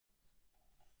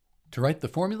To write the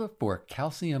formula for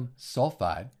calcium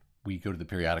sulfide, we go to the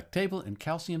periodic table, and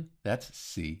calcium, that's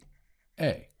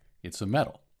Ca. It's a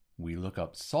metal. We look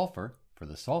up sulfur for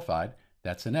the sulfide,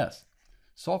 that's an S.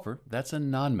 Sulfur, that's a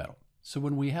nonmetal. So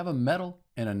when we have a metal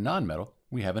and a nonmetal,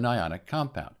 we have an ionic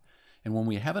compound. And when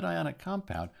we have an ionic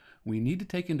compound, we need to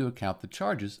take into account the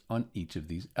charges on each of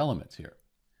these elements here.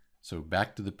 So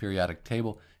back to the periodic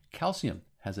table, calcium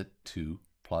has a 2+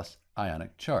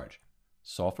 ionic charge.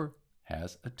 Sulfur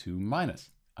has a 2-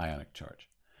 ionic charge.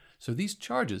 So these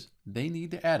charges, they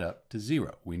need to add up to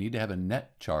 0. We need to have a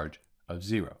net charge of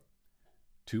 0.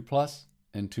 2+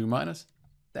 and 2-,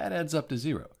 that adds up to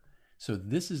 0. So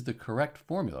this is the correct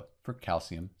formula for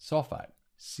calcium sulfide,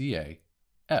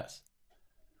 CaS.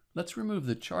 Let's remove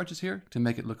the charges here to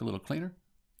make it look a little cleaner.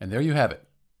 And there you have it,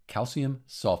 calcium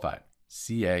sulfide,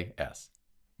 CaS.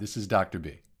 This is Dr.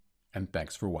 B, and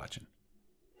thanks for watching.